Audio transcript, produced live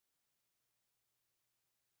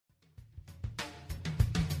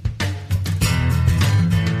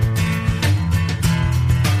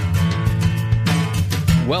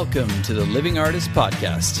Welcome to the Living Artist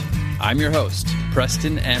Podcast. I'm your host,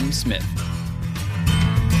 Preston M. Smith.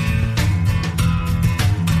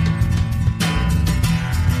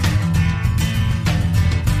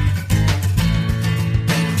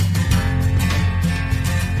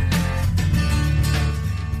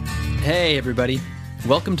 Hey, everybody.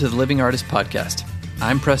 Welcome to the Living Artist Podcast.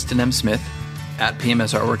 I'm Preston M. Smith, at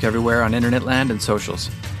PMS Artwork everywhere on internet land and socials.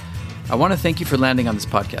 I want to thank you for landing on this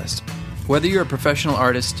podcast. Whether you're a professional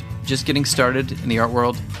artist, just getting started in the art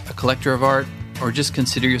world, a collector of art, or just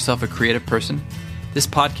consider yourself a creative person, this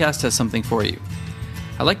podcast has something for you.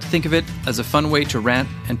 I like to think of it as a fun way to rant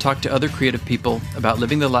and talk to other creative people about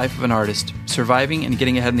living the life of an artist, surviving and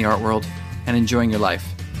getting ahead in the art world, and enjoying your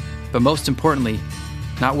life. But most importantly,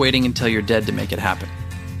 not waiting until you're dead to make it happen.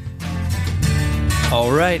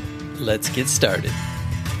 All right, let's get started.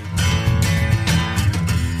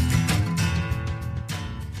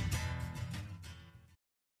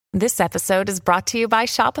 This episode is brought to you by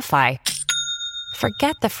Shopify.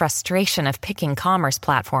 Forget the frustration of picking commerce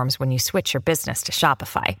platforms when you switch your business to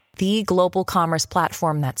Shopify, the global commerce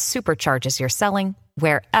platform that supercharges your selling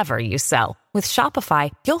wherever you sell. With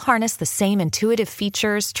Shopify, you'll harness the same intuitive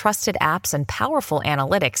features, trusted apps, and powerful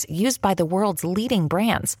analytics used by the world's leading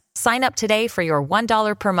brands. Sign up today for your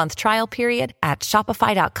 $1 per month trial period at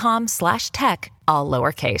shopify.com/tech, all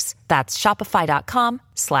lowercase. That's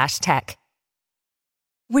shopify.com/tech.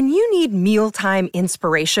 When you need mealtime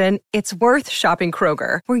inspiration, it's worth shopping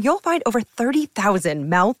Kroger, where you'll find over 30,000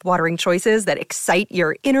 mouth-watering choices that excite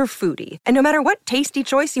your inner foodie. And no matter what tasty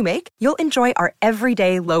choice you make, you'll enjoy our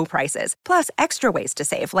everyday low prices, plus extra ways to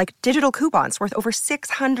save, like digital coupons worth over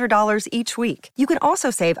 $600 each week. You can also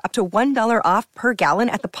save up to $1 off per gallon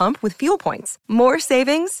at the pump with fuel points. More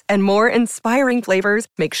savings and more inspiring flavors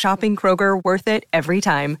make shopping Kroger worth it every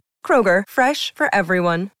time. Kroger, fresh for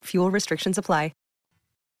everyone. Fuel restrictions apply.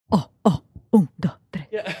 Un, dos, tres.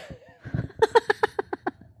 Yeah.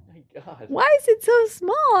 My God. Why is it so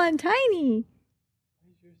small and tiny?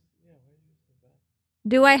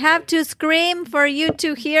 Do I have to scream for you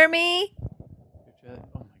to hear me?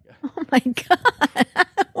 Oh my God. I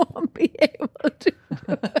won't be able to do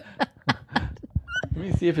that. Let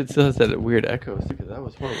me see if it still has that weird echo, because that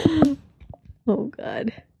was horrible. Oh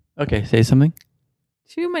God. Okay, say something.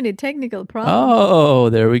 Too many technical problems. Oh,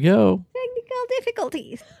 there we go. Technical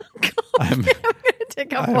difficulties. I'm going to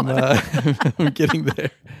take a water. I'm getting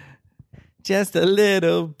there. Just a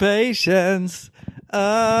little patience.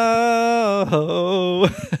 Oh.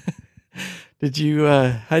 Did you,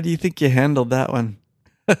 how do you think you handled that one?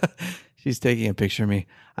 She's taking a picture of me.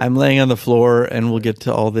 I'm laying on the floor and we'll get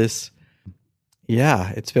to all this.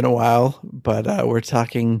 Yeah, it's been a while, but we're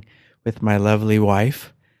talking with my lovely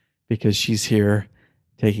wife because she's here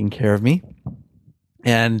taking care of me.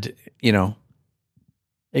 And, you know,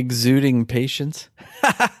 exuding patience.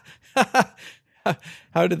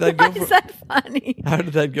 How did that go? Why is that funny? How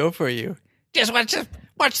did that go for you? Just watch the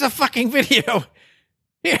fucking video.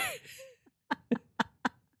 Here.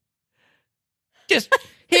 Just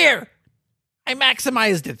here. I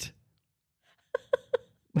maximized it.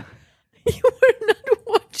 You were not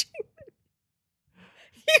watching.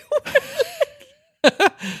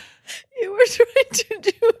 You were trying to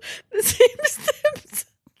do the same steps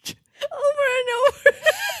over and over.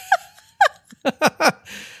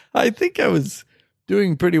 I think I was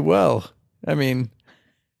doing pretty well. I mean,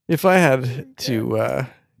 if I had to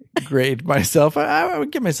grade myself, I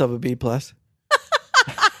would give myself a B+. I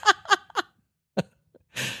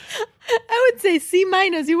would say C-.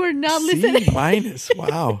 You were not listening. C-.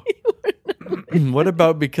 Wow. What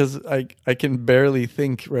about because I can barely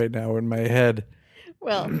think right now in my head?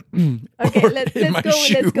 Well, okay, let's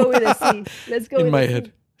go with a C. Let's go in with my a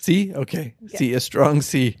head. C? Okay. C, a strong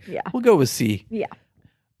C. Yeah. We'll go with C. Yeah.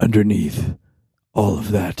 Underneath all of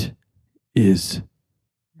that is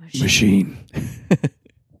machine.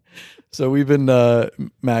 So we've been,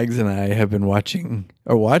 Magz and I have been watching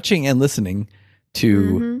and listening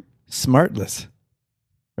to Smartless,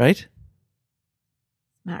 right?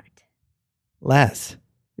 Smart. Lass,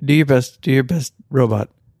 do your best robot.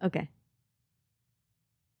 Okay.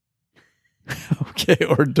 Okay,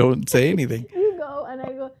 or don't say anything. You go and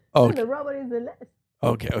I go. Oh, The robot is the less.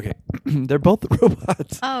 Okay. They're both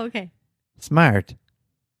robots. Oh, okay. Smart.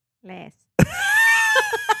 Less.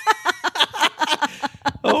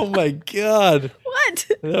 Oh my God.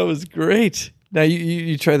 What? That was great. Now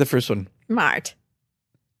you try the first one. Smart.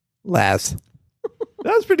 Lass.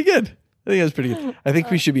 That was pretty good. I think that was pretty good. I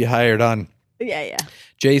think we should be hired on. Yeah.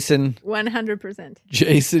 Jason. 100%.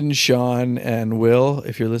 Jason, Sean, and Will,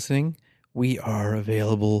 if you're listening, we are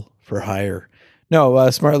available for hire. No,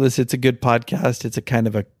 Smartless, it's a good podcast. It's a kind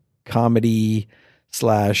of a comedy /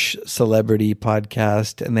 celebrity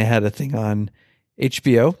podcast. And they had a thing on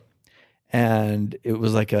HBO. And it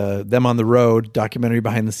was like a them on the road documentary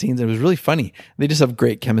behind the scenes. It was really funny. They just have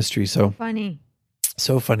great chemistry. So funny.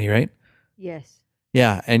 So funny, right? Yes.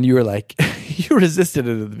 Yeah. And you were like, you resisted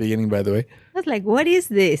it at the beginning, by the way. I was like, what is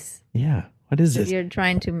this? Yeah. What is So this? you're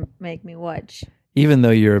trying to make me watch. Even though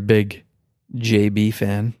you're a big JB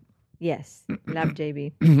fan. Yes. Love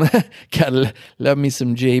JB. Gotta love me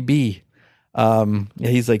some JB. Yeah,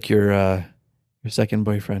 he's like your second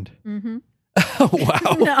boyfriend. Mm-hmm. Oh,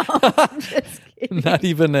 wow. No, I'm just kidding. Not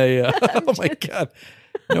even a, oh my God.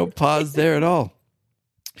 No pause there at all.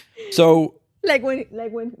 So. Like when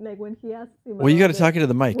he asked him. Well, you got to talk into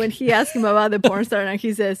the mic. When he asked him about the porn star and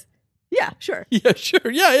he says, yeah, sure. Yeah,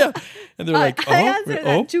 sure. Yeah. And they're like, I answered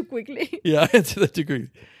that too quickly. Yeah, I answered that too quickly.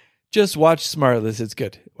 Just watch Smartless. It's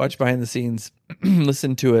good. Watch behind the scenes.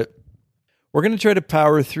 Listen to it. We're going to try to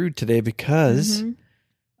power through today because,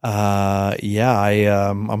 I'm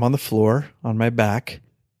on the floor on my back.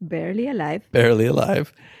 Barely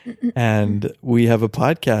alive. And we have a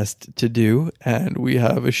podcast to do and we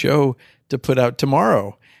have a show to put out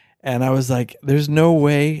tomorrow. And I was like, there's no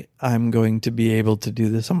way I'm going to be able to do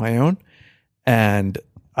this on my own. And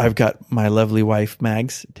I've got my lovely wife,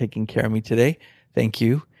 Magz, taking care of me today. Thank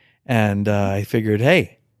you. And I figured,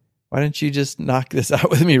 hey, why don't you just knock this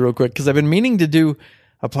out with me real quick? Because I've been meaning to do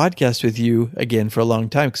a podcast with you again for a long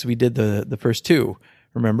time because we did the first two,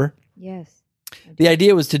 remember? Yes. The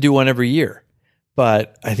idea was to do one every year,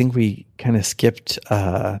 but I think we kind of skipped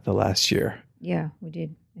the last year. Yeah, we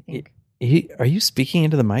did, I think. Are you speaking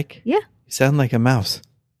into the mic? Yeah. You sound like a mouse.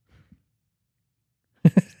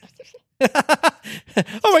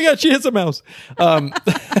 Oh my God, she is a mouse. All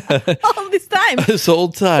this time. This whole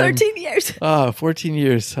time. 13 years. 14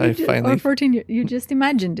 years. Or 14 years. You just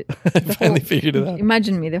imagined it. I finally figured it out.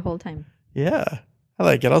 Imagine me the whole time. Yeah. I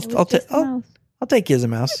like it. I'll take you as a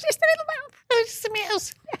mouse. Just a little mouse. Just a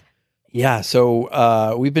mouse. Yeah.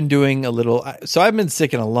 So we've been doing a little. So I've been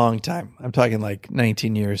sick in a long time. I'm talking like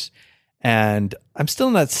 19 years. And I'm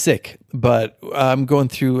still not sick, but I'm going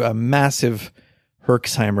through a massive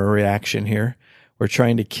Herxheimer reaction here. We're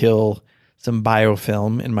trying to kill some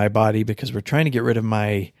biofilm in my body because we're trying to get rid of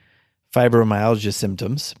my fibromyalgia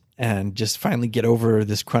symptoms and just finally get over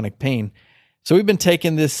this chronic pain. So we've been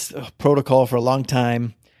taking this protocol for a long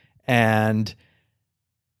time and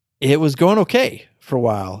it was going okay for a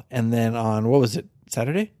while. And then on, what was it,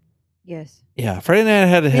 Saturday? Yes. Yeah, Friday night I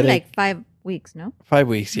had a headache. Like 5 weeks, no? 5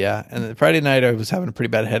 weeks, yeah. And then Friday night I was having a pretty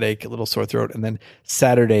bad headache, a little sore throat. And then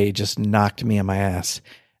Saturday just knocked me on my ass.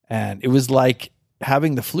 And it was like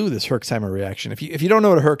having the flu, this Herxheimer reaction. If you don't know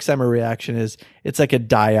what a Herxheimer reaction is, it's like a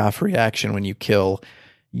die-off reaction when you kill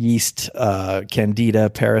yeast, candida,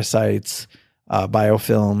 parasites,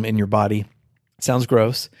 biofilm in your body. It sounds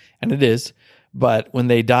gross, and it is. But when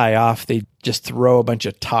they die off, they just throw a bunch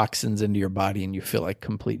of toxins into your body and you feel like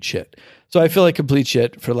complete shit. So I feel like complete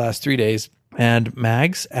shit for the last 3 days. And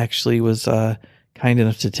Magz actually was kind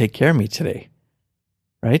enough to take care of me today.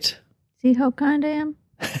 Right? See how kind I am?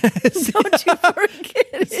 Don't you forget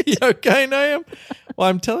it. See how kind I am? Well,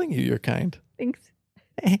 I'm telling you, you're kind. Thanks.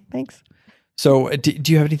 Hey, thanks. So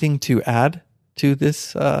do you have anything to add to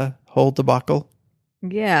this whole debacle?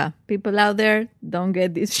 Yeah, people out there, don't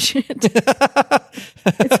get this shit.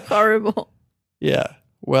 It's horrible. Yeah,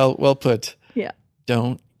 well put. Yeah.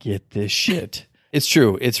 Don't get this shit. It's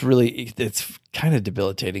true. It's kind of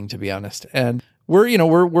debilitating, to be honest. And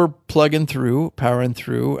we're plugging through, powering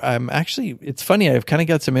through. It's funny. I've kind of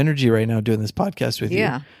got some energy right now doing this podcast with you.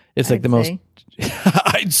 Yeah. It's like most,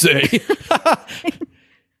 I'd say,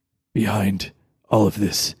 behind all of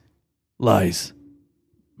this lies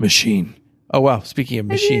machine. Oh, wow. Speaking of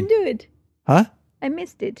machine. I didn't do it. Huh? I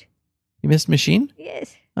missed it. You missed machine?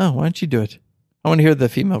 Yes. Oh, why don't you do it? I want to hear the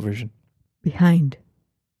female version. Behind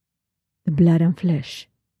the blood and flesh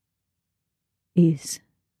is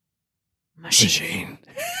machine.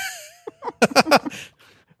 That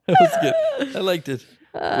was good. I liked it.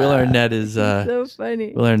 Will Arnett is so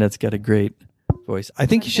funny. Will Arnett's got a great voice. I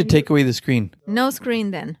think you should take away the screen. No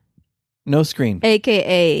screen then. No screen.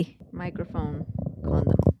 AKA microphone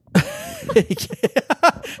condom.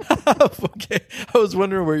 Okay. I was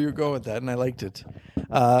wondering where you were going with that, and I liked it.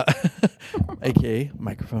 AKA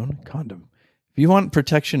microphone condom. If you want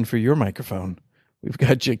protection for your microphone, we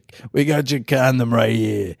got your condom right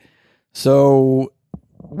here. So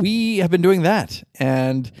we have been doing that,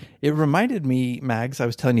 and it reminded me, Magz, I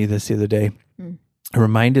was telling you this the other day. It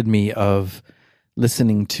reminded me of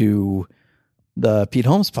listening to the Pete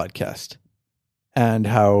Holmes podcast. and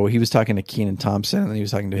how he was talking to Keenan Thompson and he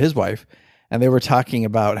was talking to his wife, and they were talking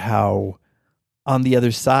about how on the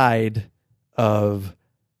other side of,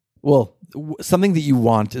 something that you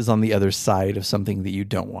want is on the other side of something that you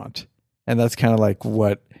don't want. And that's kind of like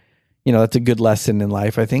what, that's a good lesson in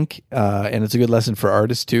life, I think. And it's a good lesson for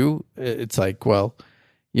artists too. It's like, well,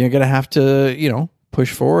 you're going to have to,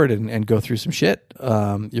 push forward and go through some shit.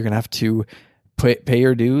 You're going to have to pay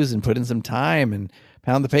your dues and put in some time and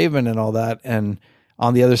pound the pavement and all that. And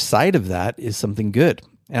on the other side of that is something good.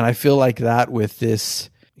 And I feel like that with this,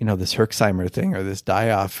 this Herxheimer thing or this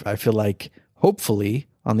die-off, I feel like hopefully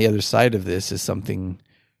on the other side of this is something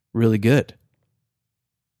really good.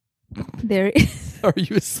 There is. Are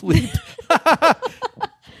you asleep?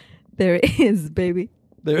 There is, baby.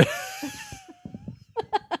 There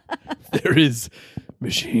is,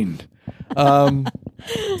 machine.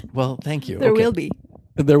 Well, thank you. There will be.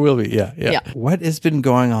 There will be, yeah. What has been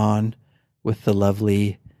going on with the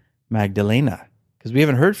lovely Magdalena? Because we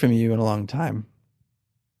haven't heard from you in a long time.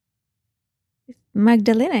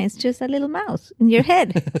 Magdalena is just a little mouse in your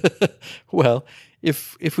head. Well,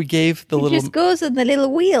 if we gave the it little... just goes on the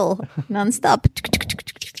little wheel nonstop.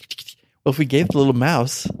 Well, if we gave the little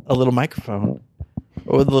mouse a little microphone,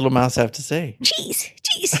 what would the little mouse have to say? Cheese.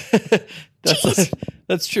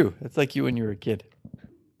 That's true. It's like you when you were a kid.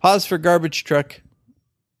 Pause for garbage truck.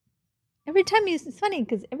 It's funny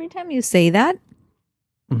because every time you say that,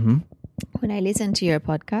 when I listen to your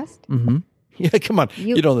podcast, yeah, come on,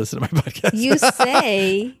 you don't listen to my podcast.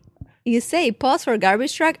 you say pause for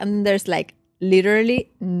garbage truck, and there's like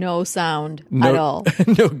literally no sound at all.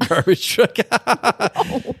 No garbage truck.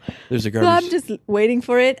 No. There's a garbage. So I'm just waiting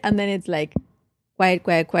for it, and then it's like quiet,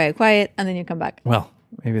 and then you come back. Well,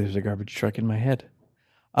 maybe there's a garbage truck in my head.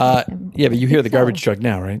 Yeah, but you hear the garbage truck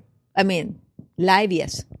now, right? I mean, live,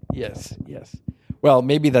 yes. Yes. Well,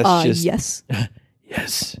 maybe that's just... Yes.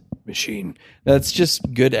 Yes, machine. That's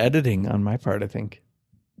just good editing on my part, I think.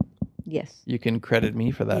 Yes. You can credit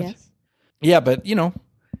me for that. Yes. Yeah, but,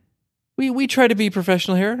 we try to be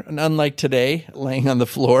professional here. And unlike today, laying on the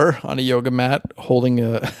floor on a yoga mat, holding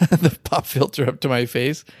the pop filter up to my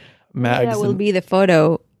face. Magz. That will be the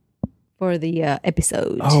photo for the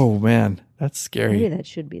episode. Oh, man. That's scary. Maybe that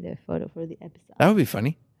should be the photo for the episode. That would be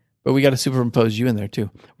funny. But we got to superimpose you in there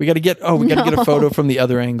too. We got to get a photo from the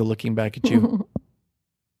other angle looking back at you.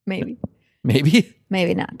 Maybe.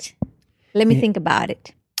 Maybe not. Let me think about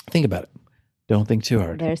it. Think about it. Don't think too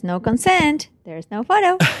hard. There's no consent. There's no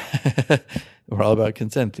photo. We're all about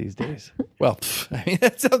consent these days. Well, I mean,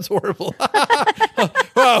 that sounds horrible. Well,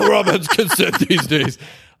 we're all about consent these days.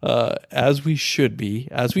 As we should be,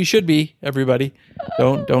 everybody.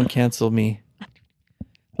 Don't cancel me.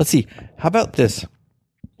 Let's see. How about this?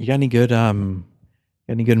 You got any good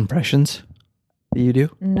impressions that you do?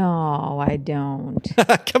 No, I don't.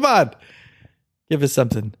 Come on. Give us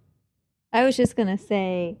something. I was just gonna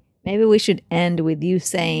say maybe we should end with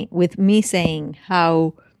me saying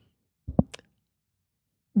how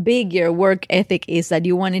big your work ethic is that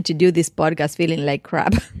you wanted to do this podcast feeling like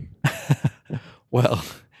crap. Well,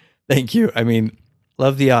 thank you. I mean,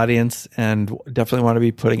 love the audience and definitely want to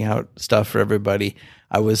be putting out stuff for everybody.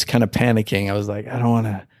 I was kind of panicking. I was like, I don't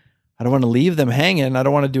want to leave them hanging. I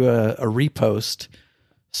don't want to do a repost.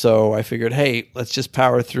 So I figured, hey, let's just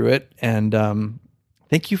power through it. And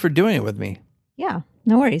thank you for doing it with me. Yeah,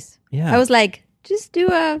 no worries. Yeah. I was like, just do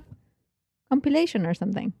a compilation or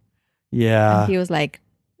something. Yeah. And he was like,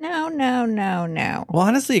 no. Well,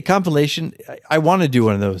 honestly, a compilation, I want to do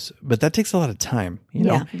one of those, but that takes a lot of time.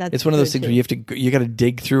 Yeah, that's it's one of those things where you got to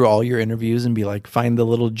dig through all your interviews and be like, find the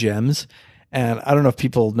little gems. And I don't know if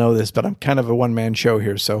people know this, but I'm kind of a one-man show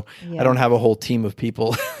here. So I don't have a whole team of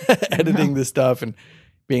people editing this stuff and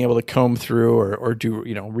being able to comb through or do,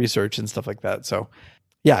 research and stuff like that. So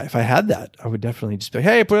yeah, if I had that, I would definitely just be,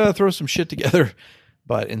 hey, throw some shit together.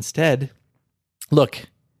 But instead, look,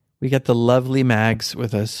 we got the lovely Magz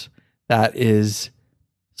with us. That is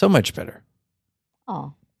so much better.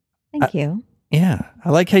 Oh, thank you. Yeah. I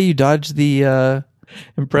like how you dodged the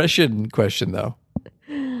impression question, though.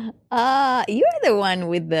 You're the one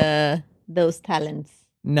with those talents.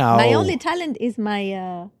 No. My only talent is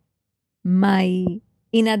my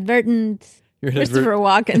inadvertent Christopher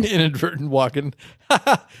Walken. Inadvertent Walken.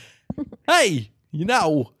 Hey,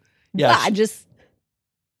 Yeah.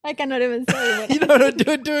 I cannot even say it. No, do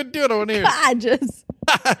it. I want to hear it.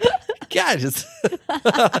 Gadgets.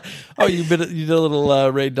 Oh, you did a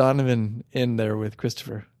little Ray Donovan in there with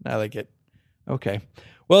Christopher. I like it. Okay.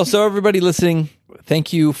 Well, so everybody listening,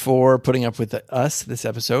 thank you for putting up with us this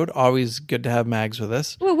episode. Always good to have Magz with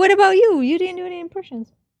us. Well, what about you? You didn't do any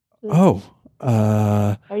impressions. Oh.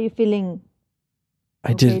 Are you feeling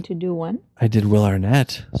I okay did. to do one? I did Will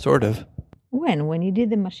Arnett, sort of. When you did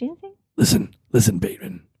the machine thing? Listen,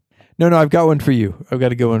 Bateman. No, I've got one for you. I've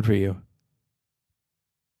got a good one for you.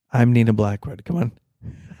 I'm Nina Blackwood. Come on.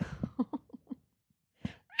 I'm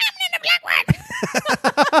Nina Blackwood.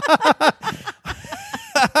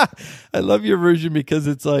 I love your version because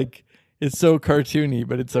it's like, it's so cartoony,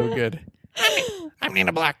 but it's so good. I'm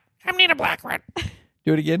Nina Blackwood.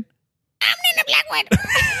 Do it again. I'm Nina Blackwood.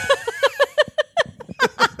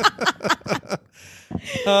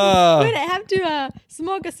 Wait, I have to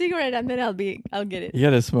smoke a cigarette and then I'll get it. You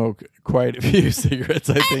gotta smoke quite a few cigarettes,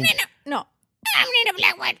 I think. No. I'm Nina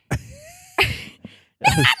Blackwood. I'm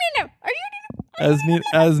Nina. Are you Nina?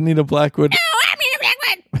 As Nina Blackwood. No, I'm Nina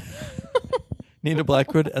Blackwood. Nina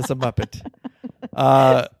Blackwood as a Muppet.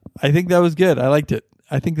 I think that was good. I liked it.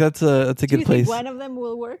 I think that's a Do good you place. think one of them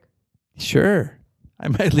will work? Sure. I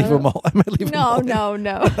might leave them all.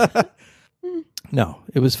 No. No,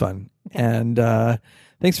 it was fun. And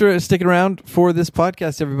thanks for sticking around for this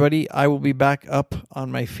podcast, everybody. I will be back up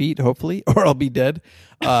on my feet, hopefully, or I'll be dead.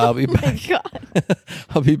 I'll be back. God.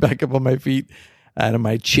 I'll be back up on my feet out of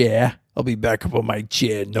my chair. I'll be back up on my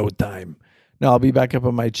chair in no time. No, I'll be back up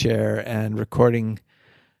on my chair and recording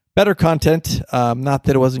better content. Not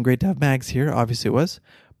that it wasn't great to have Magz here. Obviously it was.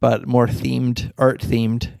 But more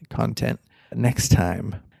art-themed content next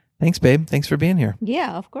time. Thanks, babe. Thanks for being here.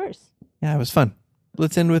 Yeah, of course. Yeah, it was fun.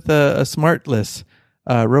 Let's end with a smartless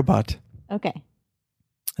robot. Okay.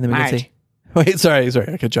 And then we can Smart. say, wait,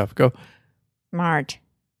 sorry, I cut you off. Go. Smart.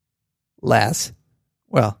 Less.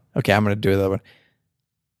 Well, okay, I'm going to do that one.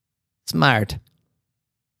 Smart.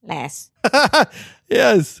 Less.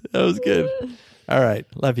 Yes, that was good. All right,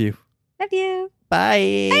 love you. Love you.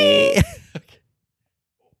 Bye. Okay.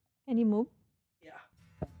 Can you move? Yeah.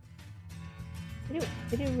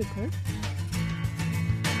 Did it record?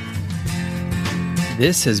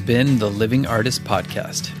 This has been the Living Artist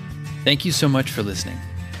Podcast. Thank you so much for listening.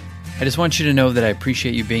 I just want you to know that I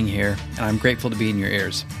appreciate you being here, and I'm grateful to be in your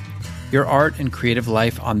ears. Your art and creative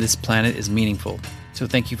life on this planet is meaningful, so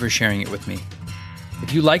thank you for sharing it with me.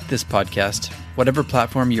 If you like this podcast, whatever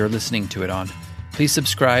platform you're listening to it on, please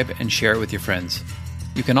subscribe and share it with your friends.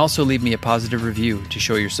 You can also leave me a positive review to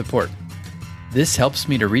show your support. This helps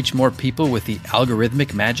me to reach more people with the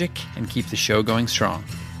algorithmic magic and keep the show going strong.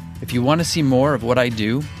 If you want to see more of what I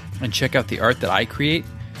do and check out the art that I create,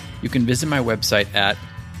 you can visit my website at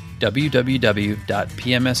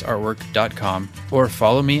www.pmsartwork.com or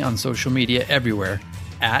follow me on social media everywhere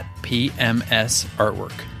at PMS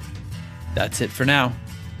Artwork. That's it for now.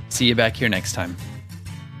 See you back here next time.